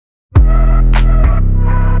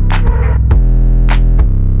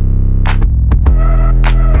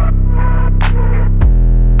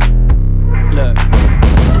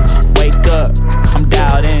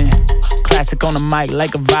on the mic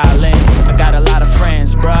like a violin. I got a lot of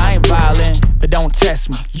friends, bruh, I ain't violent, but don't test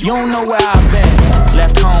me. You don't know where I've been.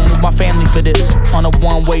 Left home with my family for this. On a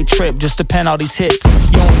one-way trip just to pen all these hits.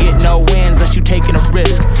 You don't get no wins unless you taking a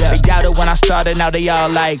risk. They doubted when I started, now they all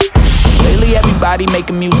like. Lately everybody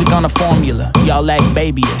making music on a formula. Y'all act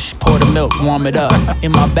babyish, pour the milk, warm it up.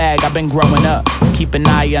 In my bag, I've been growing up. Keep an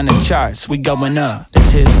eye on the charts, we going up.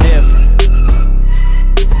 This is different.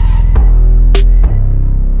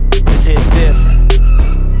 This is different.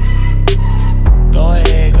 Go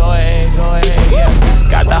ahead, go ahead, go ahead, yeah.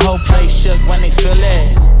 Got the whole place shook when they feel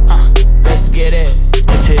it. Let's get it.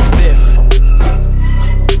 This is different.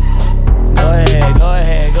 Go ahead, go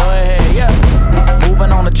ahead, go ahead, yeah.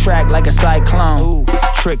 Moving on the track like a cyclone. Ooh.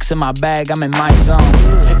 Tricks in my bag, I'm in my zone.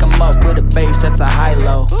 Pick 'em up with a bass, that's a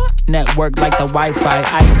high-low. Network like the Wi-Fi,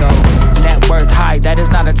 I go. Net worth high, that is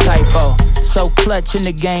not a typo. So clutch in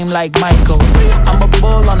the game like Michael. I'm a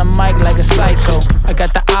bull on the mic like a psycho. I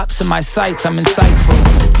got the ops in my sights, I'm insightful.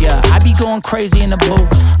 Yeah, I be going crazy in the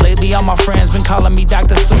booth. Lately all my friends been calling me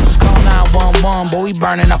Dr. Seuss. Call 911, boy, we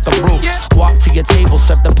burning off the roof. Walk to your table,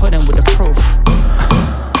 serve the pudding with the proof.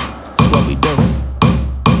 That's what we do.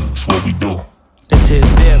 That's what we do.